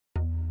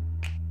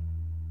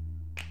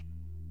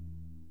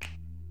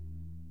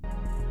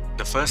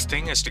The first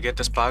thing is to get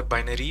the Spark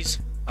binaries.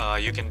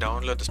 You can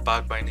download the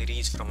Spark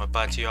binaries from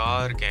Apache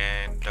Arc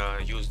and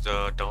use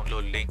the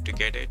download link to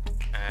get it,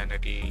 and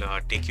it'll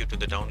take you to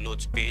the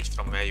downloads page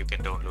from where you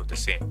can download the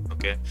same.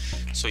 Okay,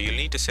 so you'll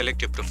need to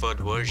select your preferred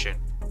version,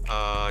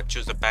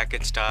 choose the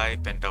package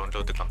type, and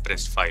download the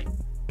compressed file.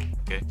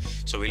 Okay,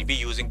 so we'll be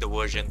using the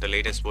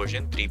latest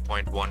version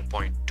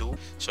 3.1.2.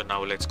 so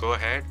now let's go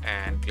ahead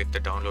and click the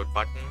download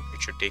button.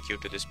 It should take you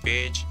to this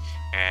page,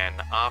 and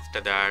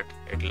after that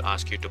it'll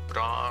ask you to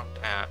prompt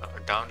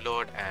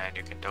download, and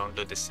you can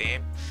download the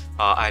same.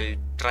 I'll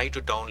try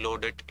to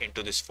download it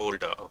into this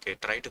folder. Okay,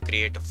 try to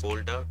create a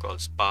folder called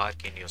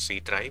Spark in your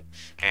C drive,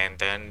 and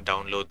then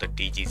download the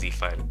TGZ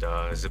file,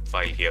 the zip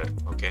file here.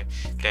 Okay,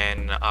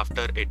 then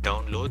after it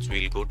downloads,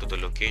 we'll go to the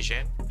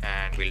location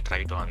and we'll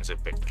try to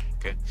unzip it.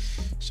 Okay,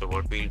 so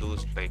what we'll do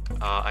is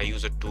I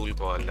use a tool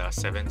called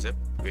 7-zip,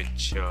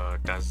 which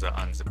does the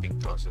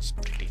unzipping process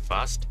pretty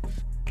fast.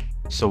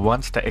 So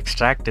once the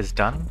extract is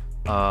done,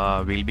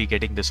 we'll be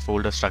getting this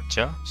folder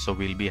structure. So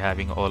we'll be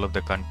having all of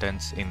the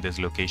contents in this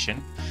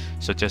location.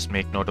 So just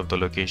make note of the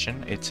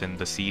location. It's in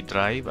the C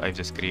drive. I've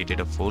just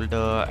created a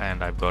folder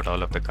and I've got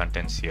all of the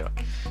contents here.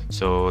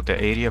 So the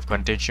area of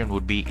contention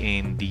would be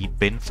in the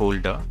bin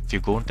folder. If you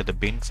go into the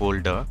bin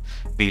folder,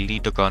 we'll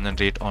need to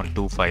concentrate on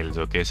two files.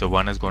 Okay, so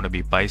one is going to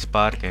be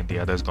PySpark and the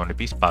other is going to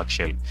be Spark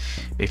Shell.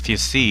 If you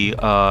see,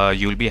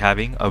 you'll be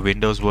having a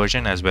Windows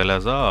version as well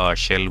as a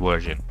shell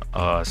version.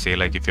 Say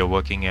like if you're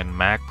working in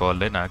Mac or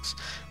Linux,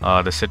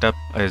 the setup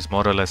is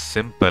more or less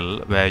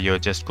simple, where you're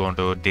just going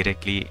to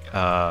directly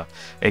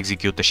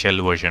execute the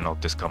shell version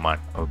of this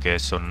command. Okay,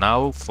 so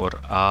now for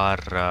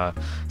our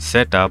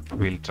setup,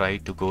 we'll try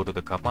to go to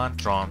the command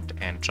prompt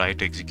and try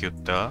to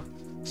execute the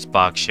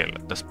Spark Shell.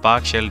 The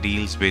Spark Shell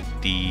deals with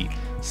the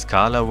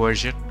Scala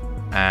version,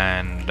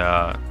 and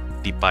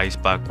the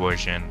PySpark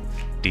version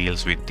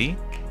deals with the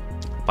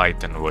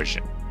Python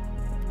version.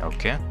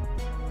 Okay,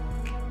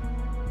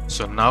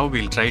 so now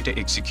we'll try to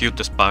execute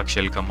the Spark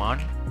Shell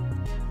command.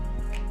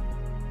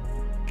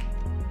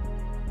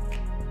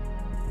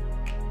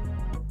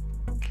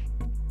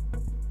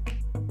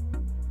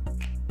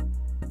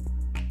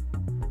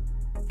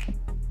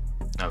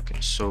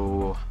 Okay,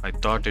 so I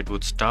thought it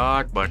would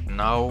start, but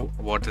now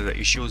what are the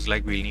issues?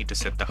 Like, we'll need to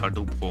set the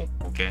Hadoop home.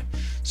 Okay,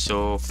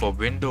 so for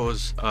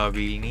Windows,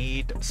 we'll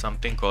need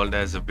something called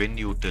as a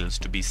WinUtils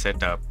to be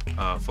set up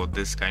for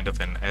this kind of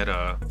an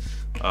error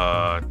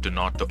to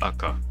not to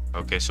occur.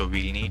 Okay, so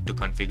we'll need to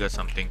configure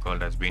something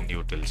called as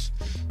WinUtils.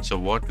 So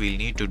what we'll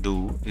need to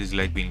do is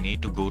we'll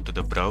need to go to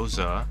the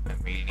browser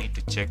and we'll need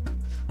to check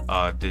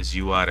this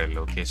URL.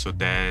 Okay, so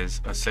there's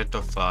a set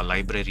of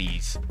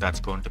libraries that's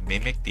going to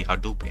mimic the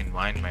Hadoop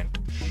environment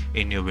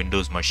in your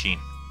Windows machine.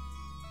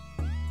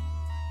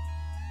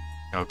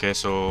 Okay,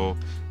 so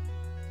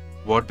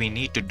what we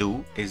need to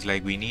do is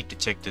we need to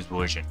check this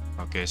version.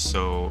 Okay,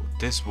 so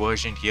this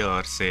version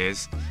here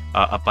says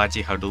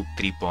Apache Hadoop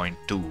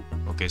 3.2.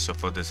 okay, so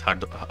for this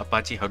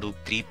Apache Hadoop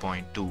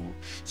 3.2,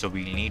 so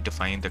we'll need to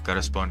find the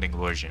corresponding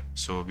version.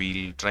 So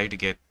we'll try to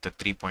get the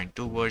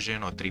 3.2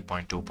 version or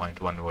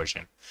 3.2.1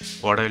 version.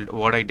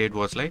 What I did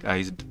was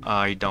I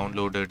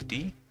downloaded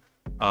the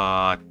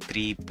let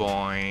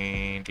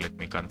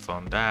me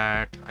confirm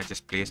that. I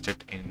just placed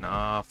it in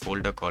a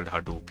folder called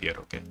Hadoop here.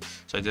 Okay,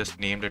 so I just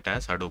named it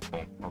as Hadoop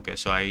home. Okay,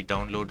 so I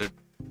downloaded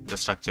the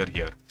structure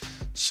here.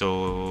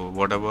 So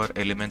whatever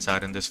elements are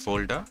in this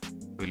folder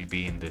will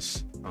be in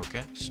this.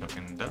 Okay, so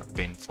in the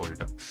bin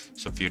folder.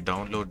 So if you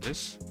download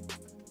this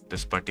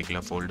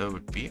particular folder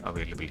would be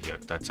available here.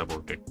 That's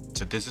about it.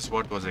 So this is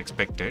what was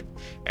expected,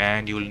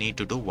 and you'll need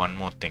to do one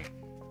more thing.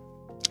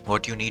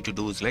 What you need to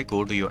do is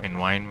go to your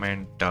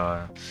environment.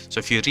 So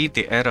if you read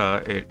the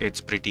error,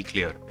 it's pretty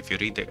clear. If you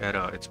read the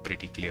error, it's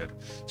pretty clear.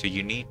 So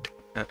you need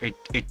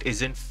it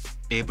isn't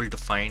able to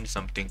find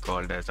something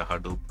called as a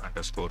Hadoop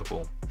 _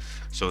 home.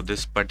 So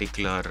this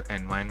particular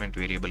environment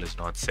variable is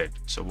not set.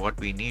 So what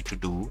we need to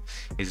do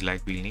is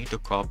we need to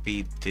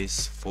copy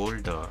this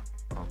folder.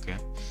 Okay,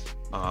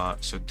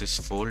 so this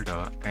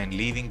folder, and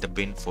leaving the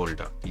bin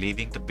folder,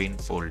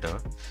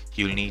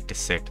 you'll need to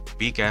set.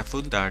 Be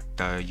careful that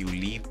you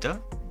leave the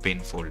bin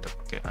folder.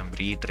 Okay, I'm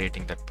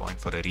reiterating that point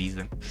for a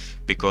reason,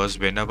 because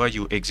whenever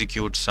you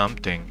execute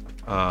something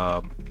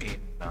in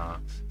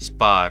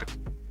Spark,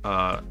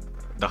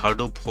 the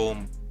Hadoop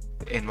home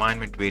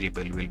environment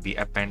variable will be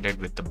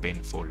appended with the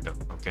bin folder.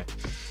 Okay,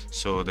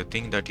 so the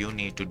thing that you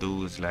need to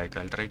do is I'll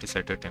try to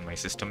set it in my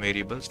system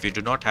variables. If you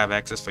do not have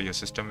access for your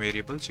system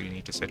variables, you'll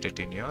need to set it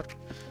in your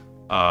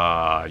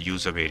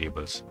user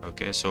variables.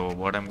 Okay, so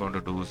what I'm going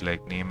to do is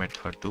name it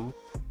Hadoop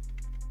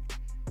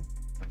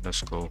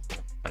 _ home.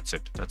 That's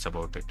it. That's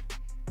about it.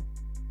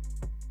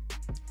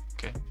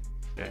 Okay,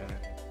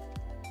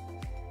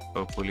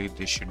 hopefully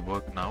this should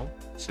work now,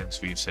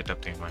 since we've set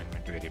up the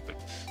environment variable.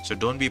 So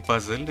don't be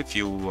puzzled if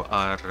you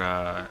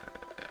are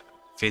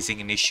facing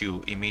an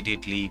issue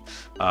immediately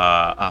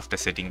after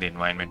setting the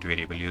environment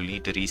variable. You'll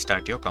need to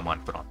restart your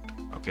command prompt.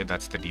 Okay,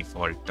 that's the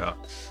default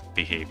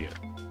behavior.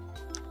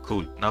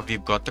 Cool. Now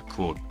we've got the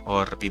code,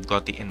 or we've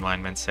got the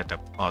environment set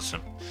up.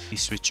 Awesome. We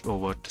switch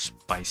over to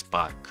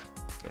PySpark.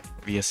 Okay.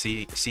 We are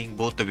seeing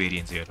both the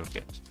variants here.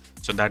 Okay.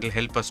 So that will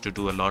help us to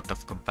do a lot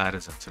of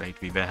comparisons, right?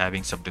 We were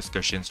having some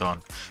discussions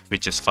on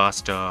which is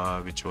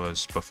faster, which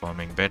was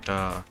performing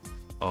better.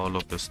 All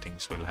of those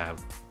things will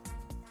have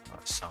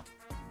some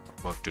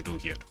work to do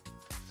here.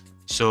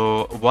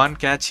 So one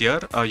catch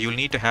here, you'll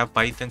need to have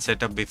Python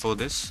set up before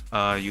this.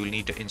 You'll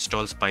need to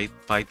install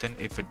Python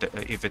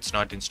if it's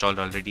not installed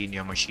already in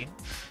your machine.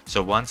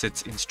 So once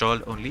it's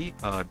installed, only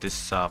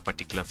this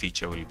particular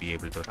feature will be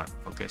able to run.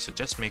 Okay, so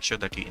just make sure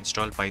that you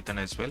install Python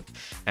as well,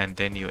 and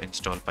then you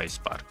install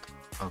PySpark.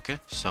 Okay,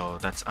 so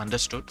that's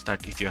understood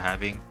that if you're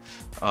having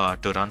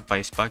to run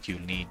PySpark, you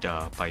need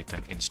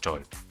Python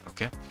installed.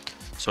 Okay.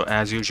 So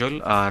as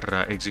usual, our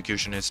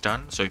execution is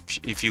done. So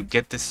if you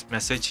get this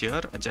message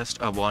here, just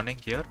a warning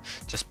here,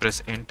 just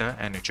press enter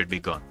and it should be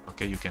gone.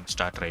 Okay, you can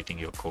start writing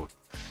your code.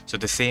 So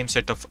the same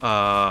set of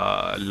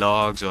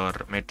logs or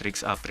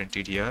metrics are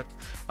printed here.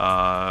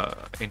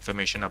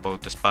 Information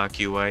about the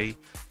Spark UI,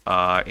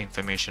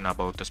 information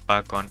about the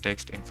Spark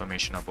context,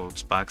 information about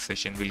Spark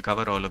session. We'll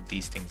cover all of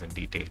these things in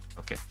detail.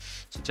 Okay,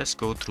 so just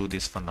go through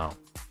this for now.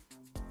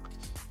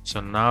 So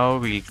now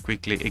we'll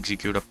quickly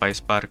execute a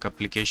PySpark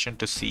application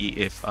to see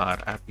if our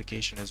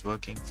application is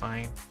working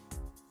fine.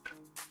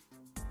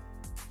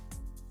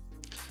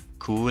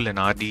 Cool, and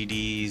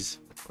RDDs.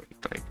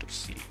 We'll try to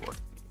see what.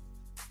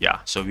 Yeah,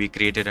 so we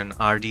created an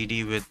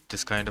RDD with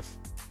this kind of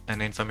an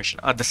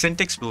information. The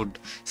syntax would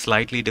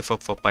slightly differ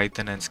for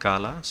Python and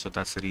Scala, so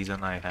that's the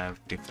reason I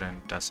have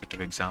different set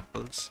of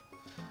examples.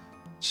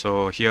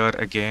 So here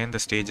again, the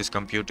stage is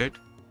computed.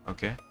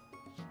 Okay.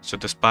 So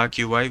the Spark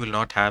UI will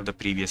not have the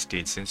previous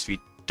stage since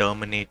we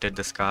terminated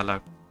the Scala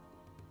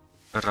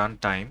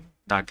runtime.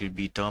 That will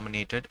be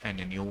terminated and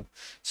a new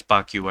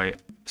Spark UI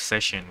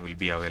session will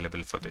be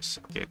available for this.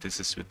 Okay, this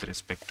is with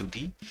respect to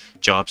the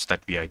jobs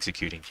that we are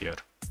executing here.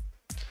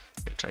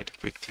 We'll try to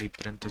quickly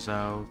print this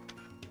out.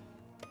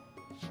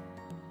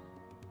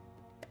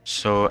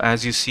 So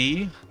as you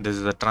see, this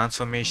is a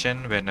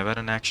transformation. Whenever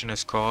an action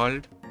is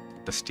called,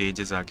 the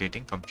stages are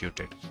getting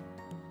computed.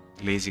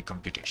 Lazy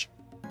computation.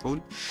 Cool.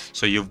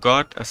 So you've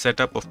got a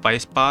setup of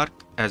PySpark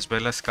as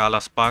well as Scala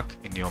Spark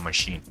in your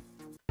machine.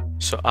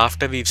 So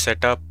after we've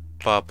set up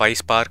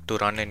PySpark to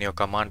run in your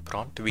command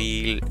prompt,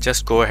 we'll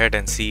just go ahead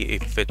and see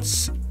if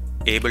it's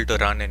able to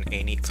run in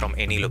from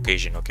any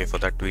location. Okay, for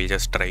that we'll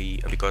just try,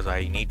 because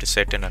I need to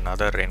set in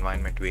another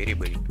environment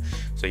variable.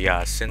 So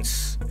yeah,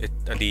 since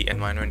the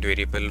environment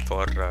variable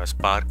for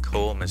Spark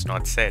home is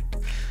not set,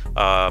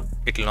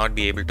 it will not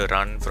be able to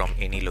run from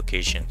any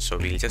location. So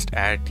we'll just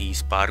add the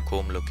Spark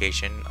home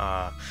location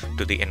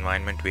to the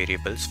environment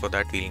variables. For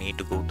that we'll need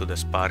to go to the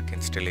Spark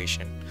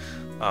installation.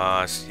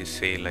 So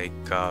say like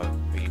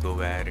we'll go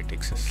where it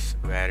exists.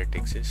 We'll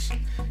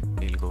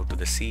go to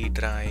the C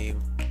drive.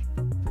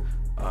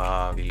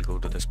 We'll go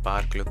to the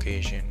Spark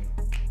location.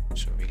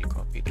 So we'll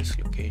copy this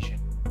location.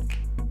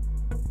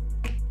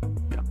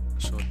 Yeah.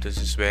 So this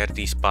is where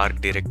the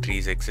Spark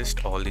directories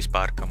exist. All the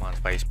Spark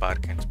commands,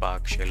 PySpark and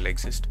Spark shell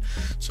exist.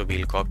 So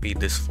we'll copy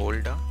this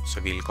folder.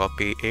 So we'll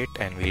copy it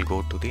and we'll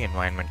go to the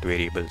environment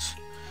variables.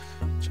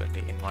 So in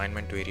the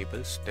environment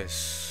variables,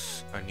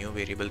 there's a new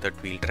variable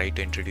that we'll try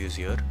to introduce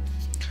here.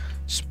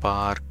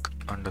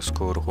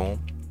 Spark_home.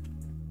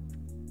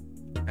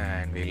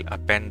 And we'll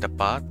append the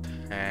path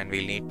and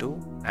we'll need to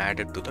add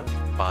it to the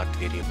path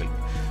variable.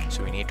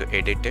 So we need to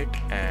edit it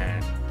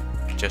and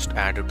just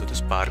add it to the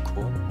Spark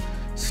home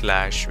 /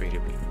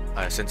 variable.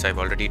 Since I've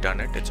already done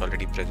it, it's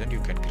already present. You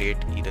can create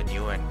either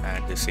new and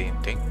add the same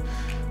thing,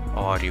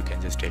 or you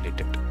can just edit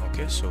it.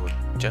 Okay, so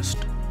just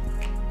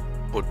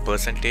put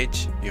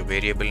percentage, your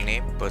variable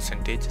name,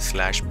 percentage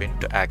 /bin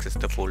to access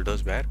the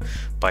folders where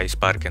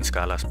PySpark and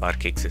Scala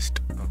Spark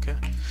exist. Okay,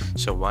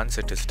 so once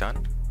it is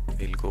done,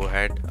 we'll go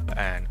ahead,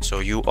 and so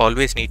you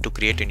always need to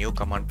create a new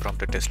command prompt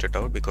to test it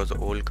out, because the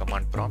old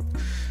command prompt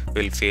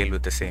will fail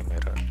with the same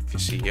error. If you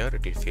see here,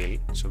 it will fail.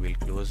 So we'll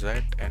close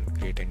that and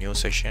create a new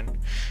session,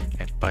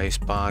 and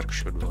PySpark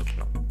should work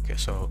now. Okay,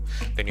 so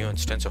the new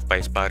instance of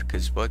PySpark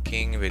is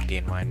working with the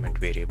environment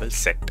variable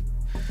set.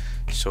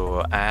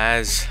 So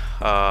as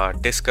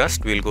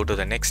discussed, we'll go to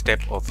the next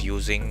step of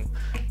using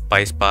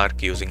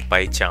PySpark using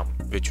Pycharm,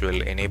 which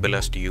will enable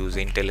us to use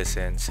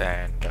IntelliSense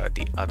and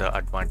the other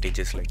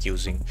advantages like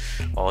using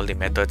all the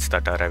methods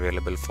that are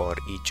available for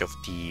each of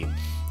the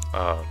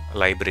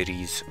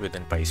libraries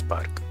within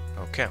PySpark.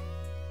 Okay,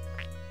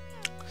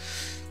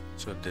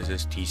 so this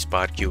is the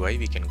Spark UI.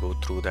 We can go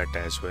through that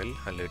as well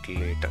a little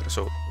later.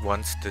 So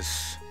once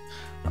this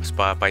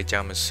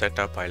Pycharm is set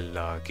up,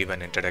 I'll give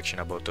an introduction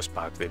about the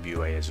Spark Web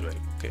UI as well.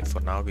 Okay, for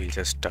now we'll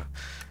just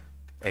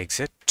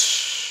exit.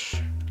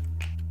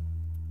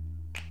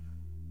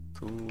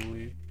 Cool.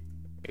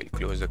 We'll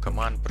close the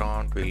command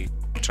prompt. We'll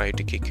try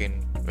to kick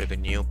in with a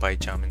new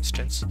Pycharm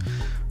instance.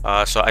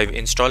 So I've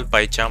installed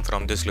Pycharm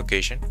from this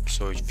location.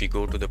 So if you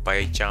go to the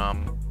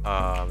Pycharm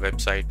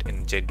website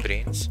in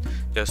JetBrains,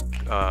 just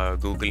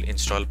Google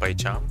install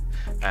Pycharm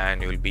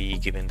and you'll be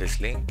given this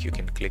link. You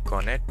can click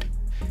on it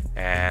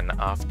and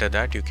after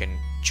that you can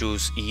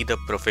choose either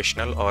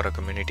professional or a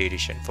community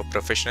edition. For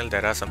professional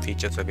there are some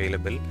features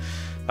available,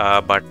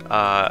 but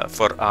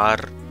for our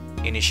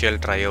initial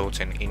tryouts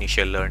and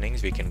initial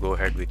learnings we can go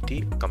ahead with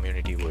the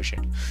community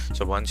version.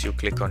 So once you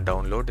click on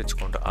download, it's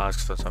going to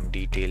ask for some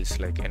details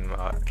like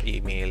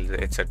emails,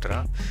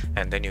 etc.,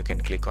 and then you can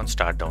click on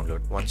start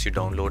download. Once you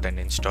download and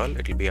install,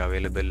 it will be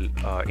available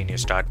in your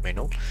start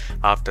menu.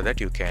 After that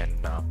you can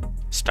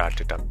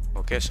start it up.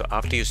 Okay, so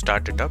after you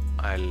start it up,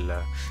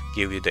 I'll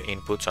give you the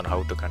inputs on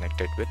how to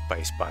connect it with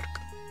PySpark.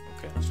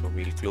 Okay, so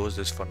we'll close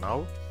this for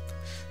now.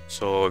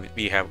 So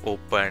we have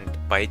opened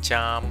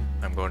Pycharm.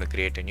 I'm going to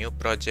create a new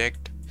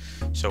project.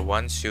 So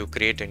once you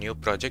create a new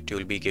project, you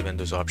will be given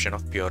this option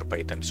of pure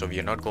Python. So we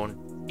are not going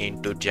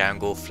into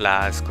Django,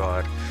 Flask,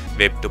 or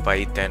Web to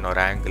Python, or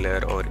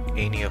Angular, or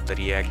any of the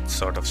React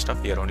sort of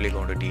stuff. We are only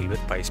going to deal with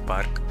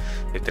PySpark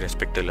with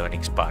respect to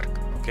learning Spark.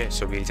 Okay,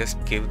 so we'll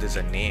just give this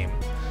a name.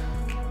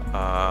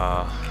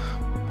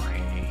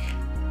 My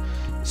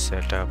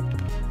setup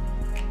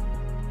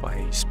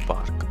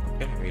PySpark.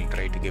 Okay, we'll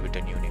try to give it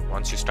a new name.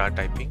 Once you start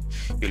typing,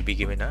 you'll be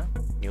given a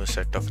new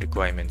set of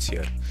requirements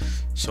here.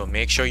 So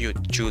make sure you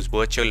choose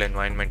virtual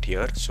environment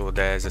here. So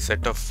there's a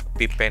set of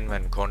pip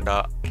and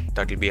conda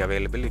that will be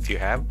available if you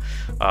have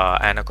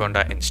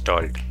Anaconda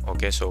installed.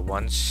 Okay, so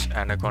once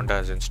Anaconda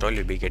is installed,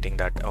 you'll be getting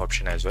that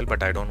option as well,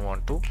 but I don't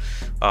want to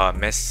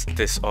mess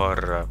this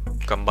or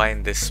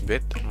combine this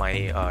with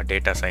my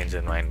data science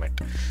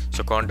environment.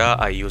 So Conda,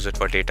 I use it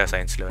for data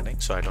science learning,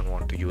 so I don't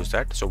want to use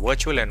that. So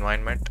virtual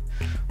environment,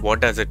 what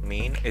does it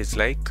mean is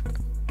like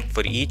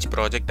for each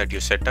project that you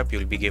set up,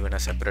 you'll be given a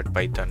separate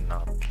Python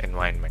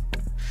environment,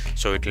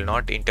 so it will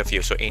not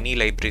interfere. So any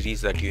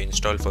libraries that you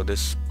install for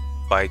this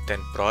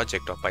Python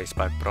project or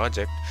PySpark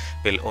project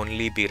will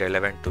only be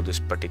relevant to this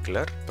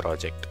particular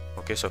project.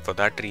 Okay, so for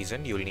that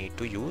reason you'll need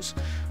to use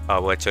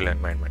a virtual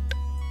environment.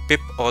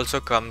 Pip also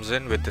comes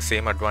in with the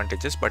same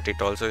advantages, but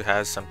it also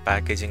has some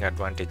packaging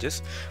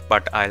advantages,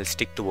 but I'll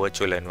stick to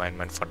virtual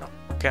environment for now.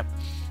 Okay,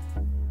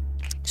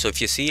 so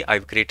if you see,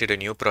 I've created a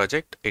new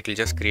project. It will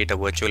just create a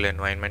virtual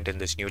environment in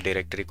this new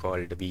directory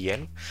called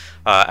VM.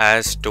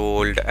 As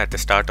told at the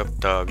start of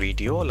the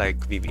video, like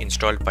we've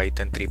installed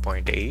Python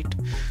 3.8.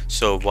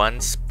 So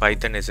once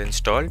Python is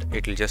installed,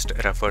 it will just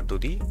refer to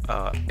the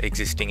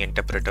existing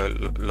interpreter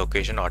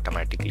location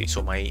automatically.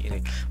 So my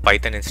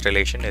Python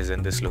installation is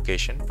in this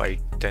location,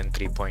 Python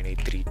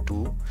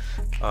 3.832.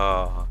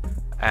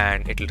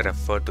 And it will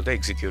refer to the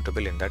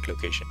executable in that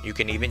location. You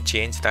can even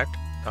change that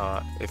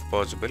if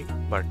possible,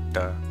 but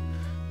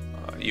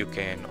you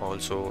can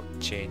also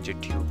change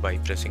it by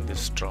pressing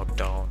this drop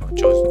down or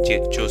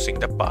choosing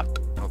the path.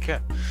 Okay,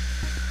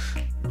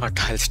 but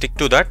I'll stick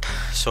to that.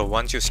 So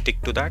once you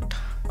stick to that,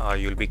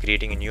 you'll be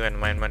creating a new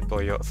environment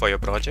for your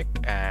project,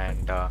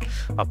 and a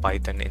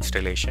Python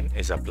installation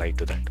is applied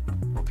to that.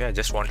 Okay, I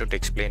just wanted to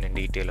explain in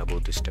detail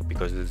about this step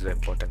because this is an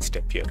important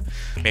step here.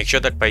 Make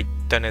sure that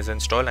Python is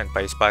installed and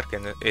PySpark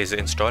is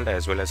installed,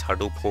 as well as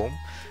Hadoop Home,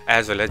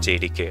 as well as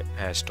JDK,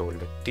 as told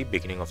at the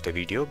beginning of the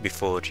video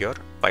before your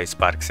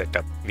PySpark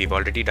setup. We've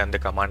already done the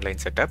command line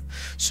setup,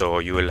 so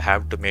you will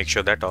have to make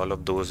sure that all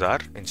of those are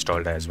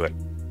installed as well.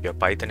 Your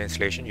Python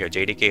installation, your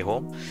JDK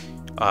home,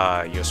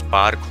 your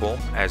Spark home,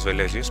 as well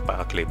as your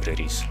Spark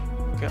libraries.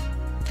 Okay,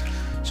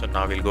 so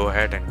now we'll go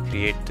ahead and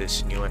create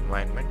this new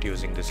environment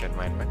using this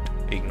environment.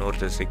 Ignore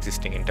this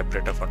existing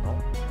interpreter for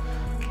now.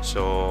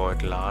 So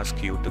it'll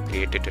ask you to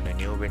create it in a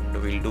new window.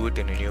 We'll do it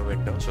in a new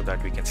window so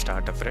that we can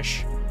start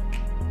afresh.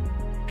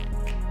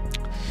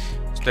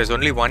 So there's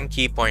only one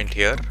key point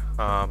here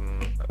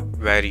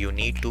where you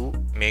need to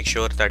make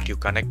sure that you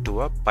connect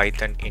to a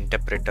Python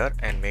interpreter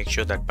and make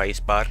sure that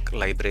PySpark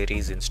library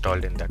is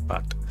installed in that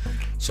path.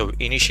 So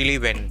initially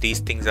when these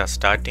things are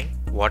starting,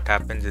 what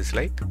happens is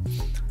like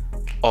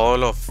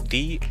all of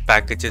the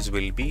packages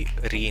will be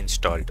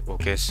reinstalled.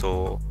 Okay,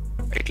 so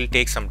it will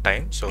take some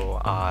time. So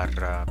our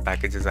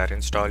packages are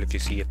installed. If you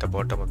see at the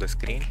bottom of the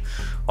screen,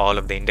 all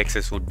of the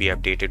indexes would be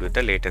updated with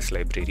the latest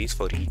libraries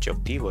for each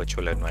of the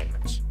virtual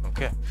environments.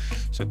 Okay,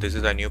 so this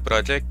is a new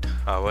project,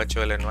 a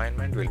virtual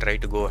environment. We'll try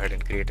to go ahead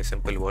and create a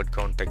simple word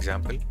count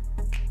example.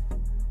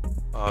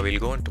 We'll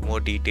go into more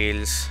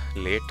details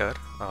later,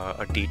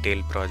 a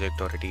detailed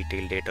project or a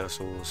detailed data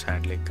source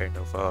handling kind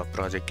of a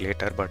project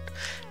later, but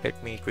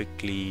let me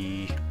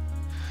quickly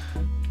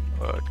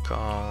word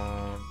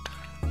count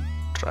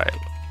trial.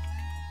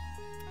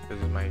 This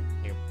is my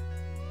new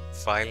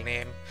file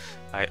name.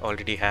 I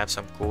already have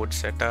some code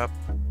set up,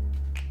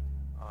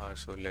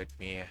 so let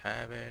me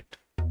have it.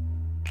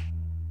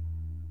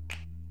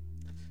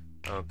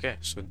 Okay,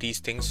 so these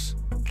things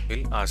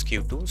will ask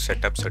you to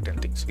set up certain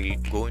things. We'll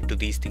go into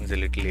these things a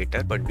little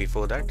later, but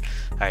before that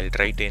I'll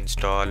try to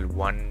install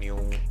one new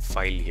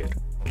file here.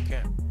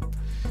 Okay,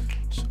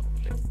 so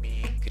let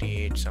me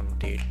create some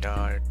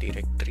data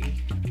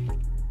directory,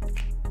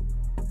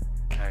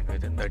 and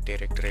within that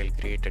directory I'll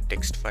create a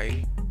text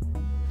file,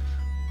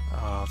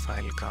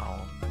 file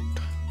count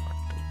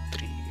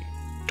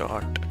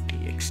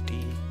 123.txt.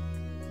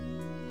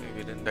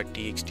 within that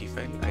txt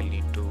file I'll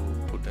need to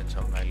put in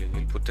some value.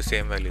 We'll put the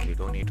same value, we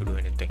don't need to do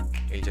anything.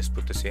 We'll just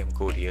put the same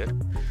code here.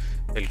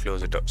 We'll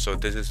close it up. So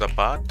this is the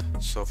path.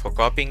 So for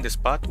copying this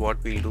path,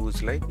 what we'll do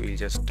is like we'll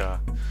just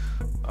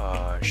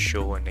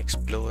show an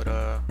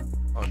explorer,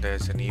 or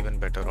there's an even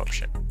better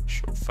option,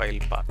 show file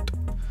path.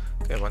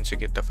 Okay, once you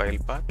get the file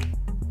path,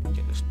 you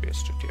can just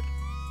paste it here.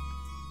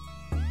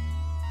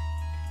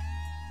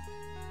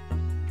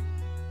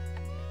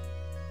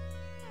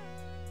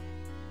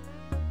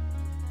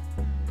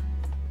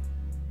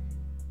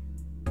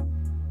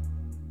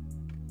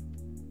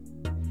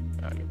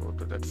 I'll go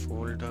to that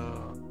folder.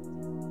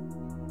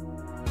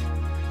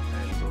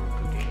 I'll go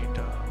to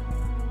data.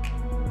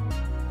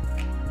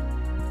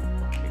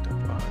 Copy the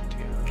path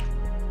here.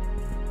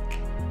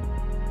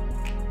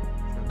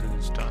 So this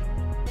is done.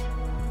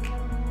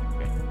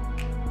 Okay.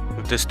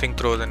 If this thing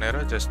throws an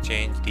error, just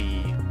change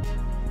the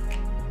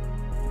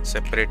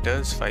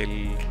separators,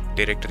 file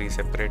directory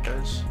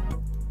separators.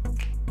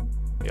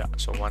 Yeah,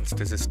 so once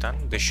this is done,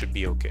 this should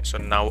be okay. So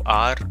now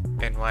our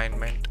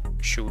environment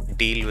should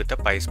deal with the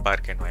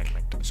PySpark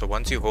environment. So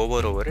once you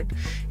hover over it,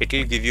 it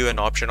will give you an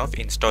option of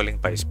installing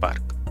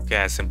PySpark. Okay,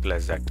 as simple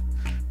as that.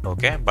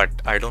 Okay, but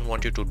I don't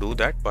want you to do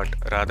that, but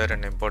rather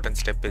an important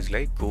step is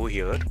like go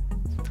here.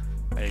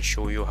 I'll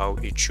show you how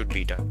it should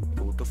be done.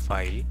 Go to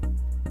file,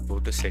 go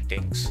to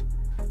settings,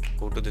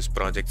 go to this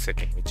project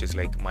setting, which is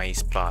like my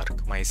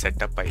Spark, my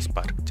setup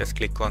PySpark. Just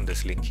click on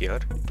this link here.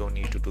 You don't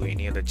need to do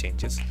any other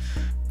changes.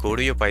 Go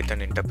to your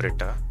Python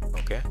interpreter.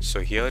 Okay,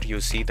 so here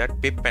you see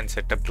that pip and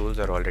setup tools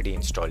are already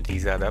installed.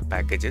 These are the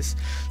packages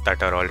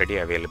that are already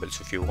available.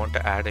 So if you want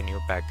to add a new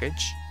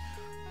package,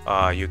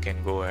 you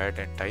can go ahead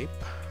and type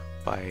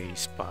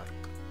PySpark.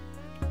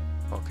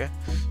 Okay,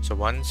 so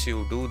once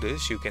you do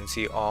this, you can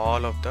see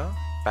all of the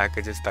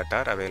packages that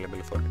are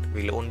available for it.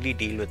 We'll only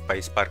deal with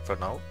PySpark for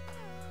now.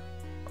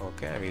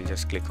 Okay, I will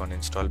just click on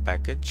install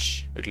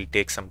package. It will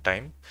take some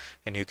time,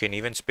 and you can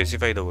even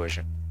specify the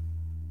version.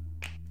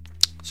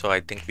 So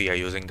I think we are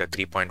using the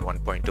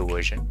 3.1.2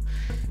 version.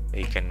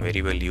 You can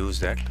very well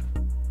use that.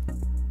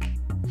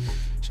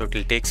 So it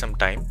will take some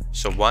time.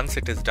 So once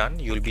it is done,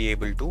 you'll be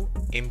able to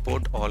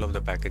import all of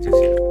the packages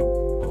here.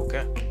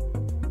 Okay.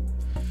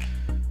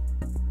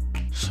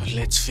 So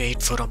let's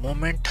wait for a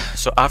moment.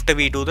 So after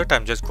we do that,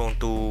 I'm just going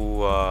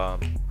to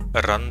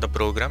run the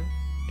program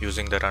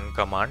using the run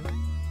command,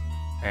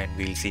 and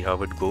we'll see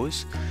how it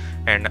goes.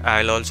 And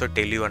I'll also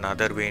tell you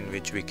another way in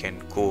which we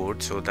can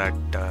code so that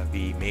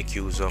we make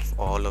use of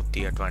all of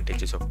the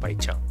advantages of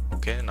Pycharm.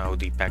 Okay, now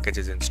the package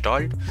is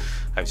installed.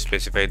 I've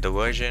specified the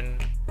version.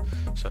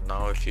 So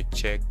now if you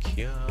check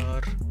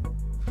here,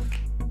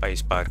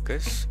 PySpark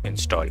is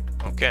installed.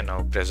 Okay,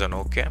 now press on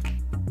OK.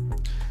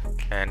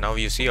 And now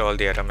you see all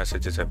the error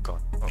messages have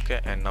gone. Okay,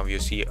 and now you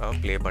see a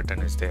play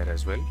button is there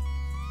as well.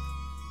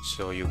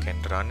 So you can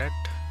run it.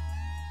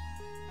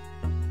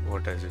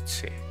 What does it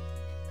say?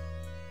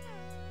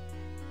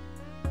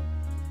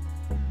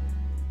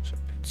 So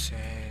it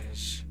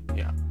says,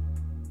 yeah.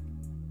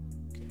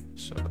 Okay,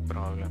 so the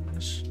problem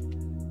is,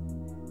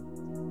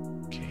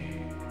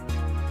 okay,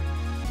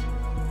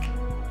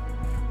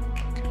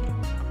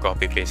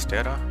 copy paste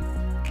error.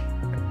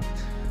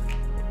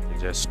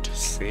 We'll just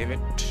save it.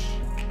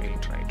 We'll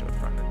try to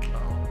run it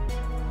now.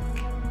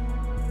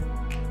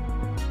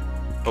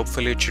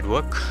 Hopefully it should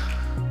work.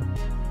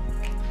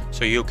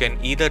 So you can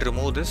either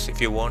remove this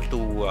if you want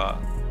to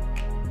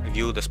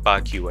view the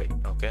Spark UI.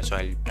 Okay, so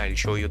I'll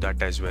show you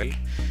that as well.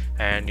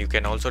 And you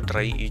can also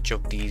try each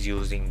of these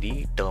using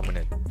the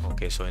terminal.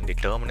 Okay, so in the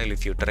terminal,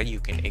 if you try, you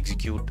can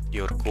execute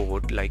your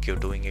code like you're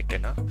doing it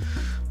in a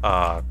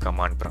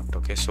command prompt.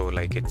 Okay, so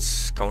like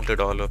it's counted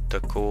all of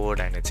the code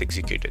and it's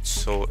executed.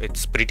 So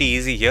it's pretty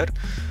easy here.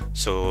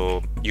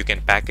 So you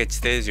can package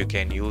this, you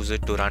can use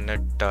it to run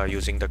it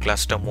using the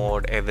cluster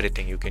mode,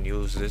 everything. You can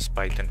use this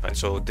Python file.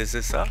 So this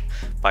is a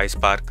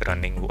PySpark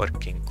running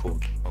working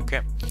code.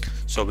 Okay,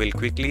 so we'll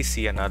quickly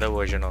see another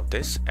version of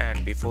this,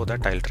 and before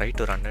that I'll try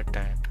to run it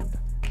and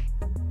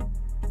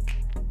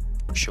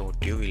show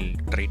you. We'll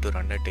try to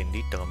run it in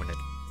the terminal.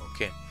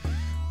 Okay,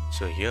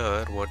 so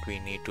here what we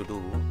need to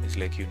do is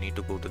like you need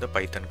to go to the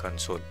Python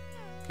console.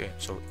 Okay,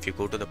 so if you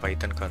go to the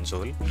Python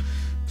console,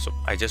 so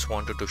I just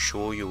wanted to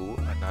show you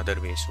another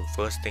way. So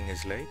first thing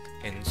is like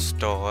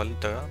install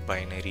the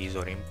binaries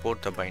or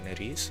import the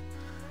binaries.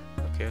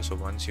 Okay, so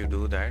once you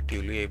do that,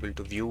 you'll be able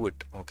to view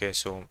it. Okay,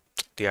 so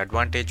the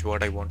advantage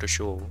what I want to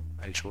show,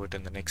 I'll show it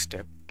in the next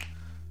step.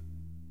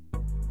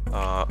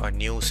 A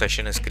new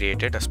session is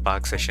created, a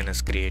Spark session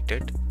is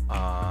created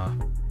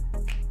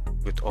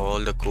with all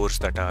the cores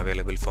that are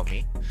available for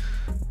me.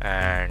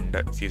 And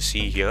if you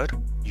see here,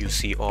 you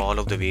see all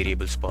of the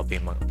variables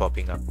popping up.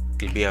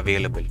 It will be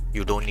available.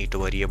 You don't need to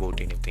worry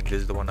about anything.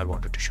 This is the one I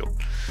wanted to show.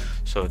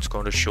 So it's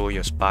going to show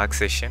your Spark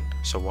session.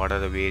 So what are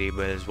the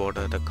variables, what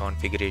are the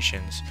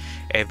configurations,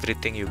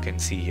 everything you can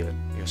see here.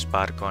 Your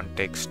Spark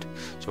context,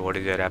 so what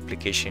is your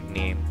application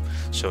name,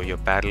 so your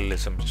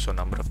parallelism, so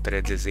number of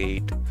threads is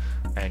 8,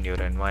 and your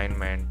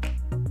environment.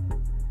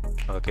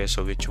 Okay,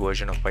 so which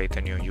version of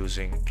Python you're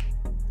using.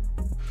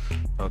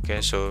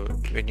 Okay, so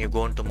when you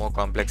go into more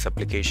complex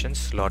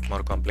applications, a lot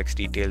more complex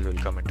details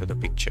will come into the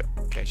picture.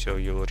 Okay, so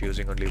you're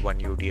using only one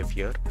UDF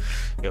here,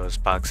 your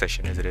Spark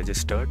session is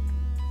registered,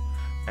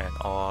 and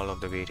all of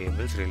the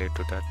variables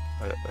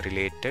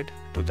related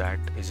to that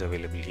is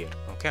available here.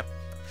 Okay,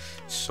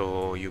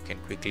 so you can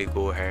quickly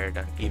go ahead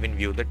and even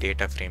view the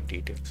data frame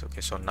details.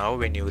 Okay, so now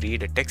when you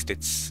read a text,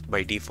 it's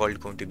by default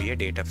going to be a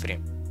data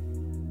frame.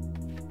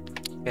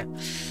 Yeah,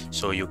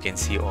 so you can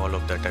see all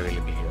of that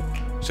available here.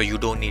 So you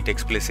don't need to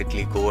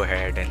explicitly go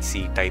ahead and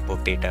see type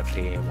of data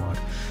frame, or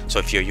so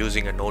if you're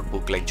using a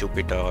notebook like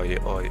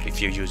Jupyter, or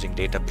if you're using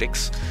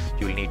Databricks,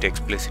 you'll need to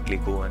explicitly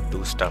go and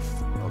do stuff.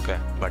 Okay,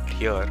 but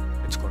here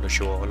it's going to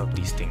show all of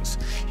these things: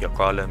 your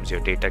columns,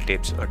 your data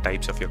types, or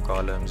types of your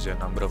columns, your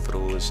number of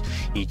rows,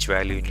 each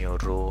value in your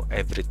row,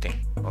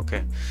 everything.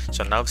 Okay,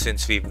 so now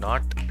since we've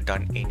not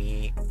done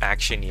any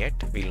action yet,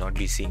 we'll not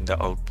be seeing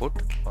the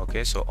output.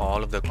 Okay, so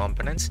all of the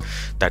components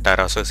that are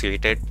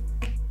associated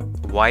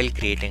while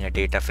creating a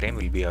data frame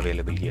will be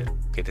available here.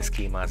 Okay, the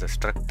schema is a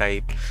struct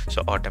type,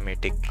 so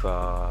automatic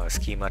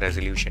schema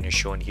resolution is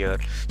shown here.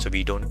 So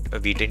we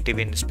didn't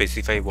even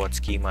specify what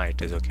schema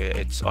it is. Okay,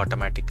 it's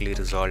automatically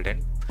resolved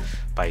in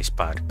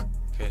PySpark.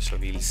 Okay, so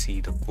we'll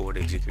see the code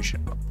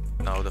execution.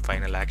 Now the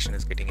final action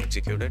is getting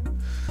executed.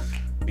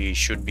 We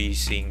should be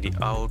seeing the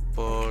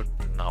output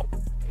now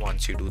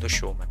once you do the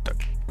show method.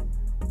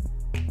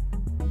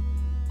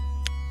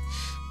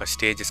 A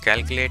stage is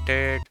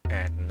calculated,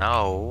 and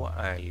now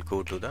I'll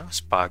go to the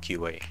Spark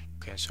UI.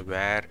 Okay, so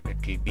where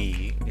it will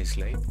be is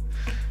like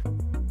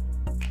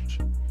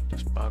the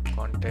Spark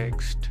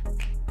context.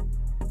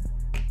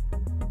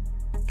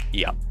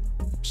 Yeah,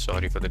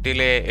 sorry for the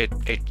delay.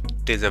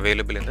 It is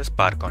available in the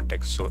Spark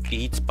context. So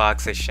each Spark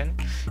session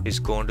is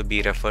going to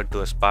be referred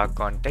to a Spark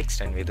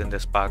context, and within the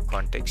Spark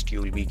context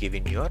you will be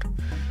given your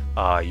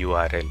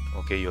URL.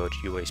 Okay, your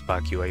UI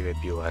Spark UI web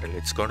URL.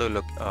 It's going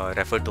to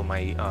refer to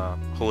my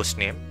host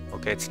name.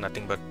 Okay, it's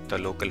nothing but the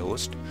local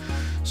host.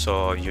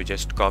 So you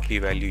just copy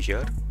value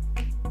here,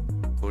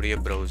 go to your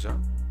browser,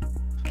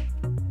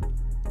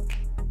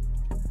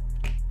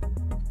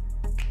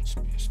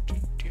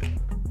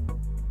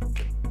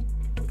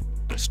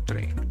 the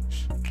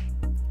strings.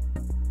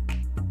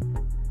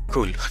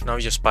 Cool. Now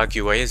your Spark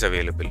UI is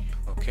available.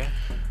 Okay,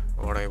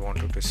 what I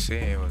wanted to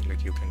say was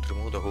like you can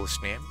remove the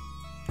host name.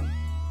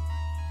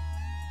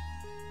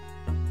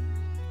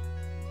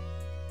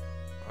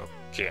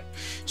 Okay,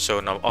 so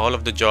now all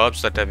of the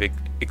jobs that I've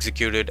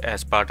executed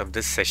as part of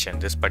this session,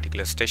 this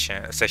particular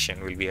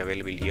session will be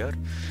available here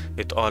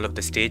with all of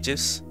the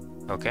stages.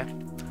 Okay,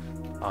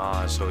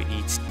 so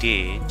each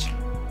stage,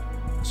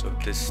 so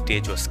this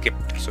stage was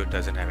skipped, so it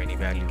doesn't have any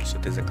value. So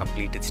this is a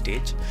completed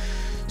stage.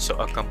 So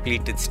a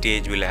completed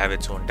stage will have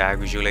its own DAG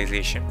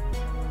visualization,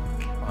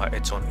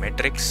 its own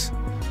metrics,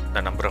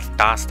 the number of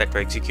tasks that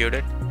were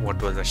executed,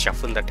 what was the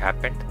shuffle that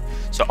happened.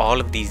 So all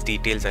of these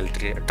details I'll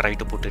try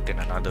to put it in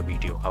another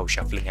video, how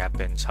shuffling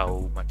happens,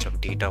 how much of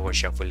data was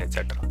shuffled,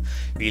 etc.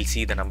 We'll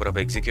see the number of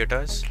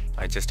executors.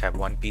 I just have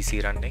one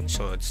PC running,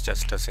 so it's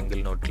just a single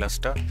node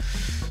cluster.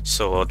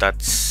 So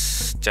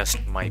that's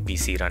just my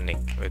PC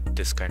running with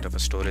this kind of a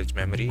storage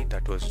memory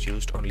that was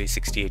used. Only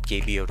 68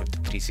 KB out of the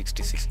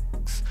 366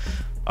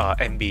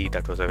 MB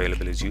that was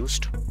available is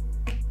used.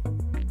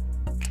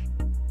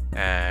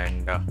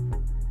 And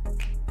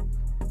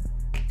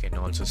you can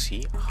also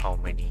see how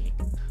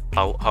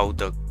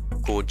the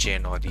code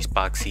gen or the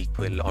Spark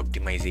SQL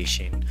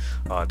optimization,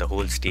 the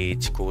whole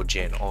stage code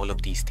gen, all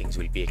of these things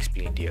will be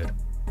explained here.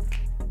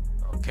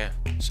 Okay,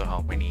 so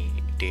how many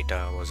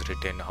data was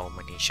written, how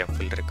many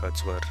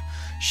records were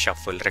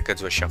shuffled,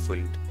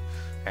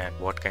 and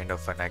what kind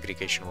of an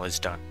aggregation was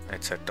done,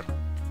 etc.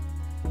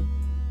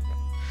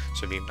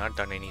 So we've not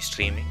done any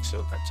streaming,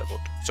 so that's about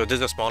it. So this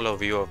is a small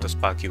overview of the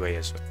Spark UI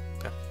as well.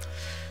 Okay,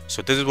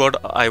 so this is what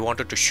I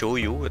wanted to show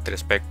you with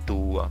respect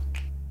to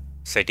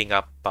setting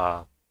up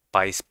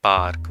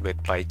PySpark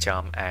with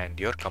Pycharm and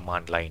your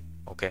command line.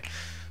 Okay,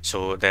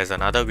 so there's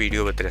another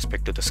video with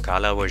respect to the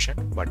Scala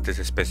version, but this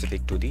is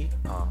specific to the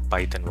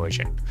Python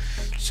version.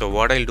 So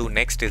what I'll do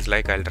next is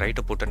like I'll try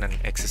to put in an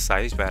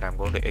exercise where I'm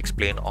going to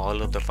explain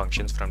all of the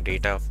functions from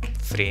data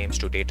frames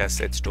to data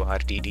sets to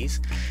RTDs,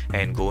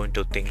 and go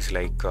into things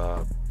like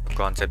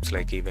concepts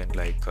like even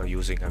like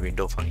using a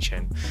window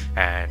function,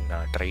 and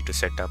try to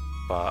set up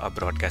a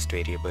broadcast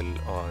variable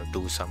or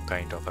do some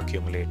kind of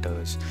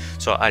accumulators.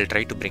 So I'll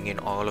try to bring in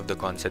all of the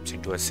concepts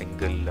into a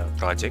single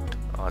project.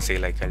 Say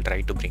like I'll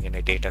try to bring in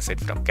a data set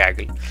from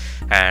Kaggle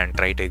and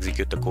try to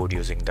execute the code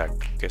using that.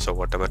 Okay, so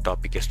whatever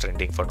topic is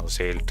trending for now,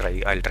 say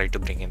I'll try to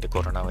bring in the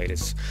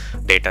coronavirus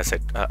data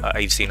set.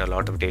 I've seen a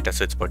lot of data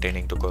sets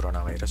pertaining to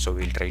coronavirus, so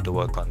we'll try to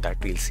work on that.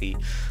 We'll see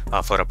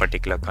for a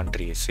particular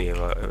country, say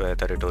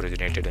whether it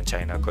originated in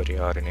China,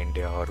 Korea, or in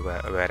India, or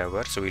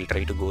wherever. So we'll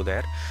try to go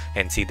there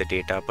and see the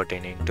data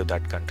pertaining to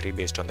that country.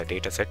 Based on the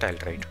data set, I'll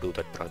try to do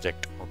that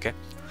project. Okay,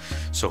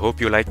 so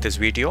hope you like this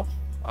video.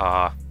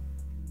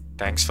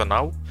 Thanks for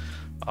now.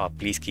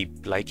 Please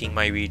keep liking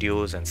my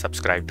videos and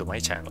subscribe to my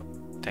channel.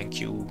 Thank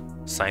you.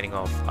 Signing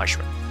off,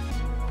 Ashwin.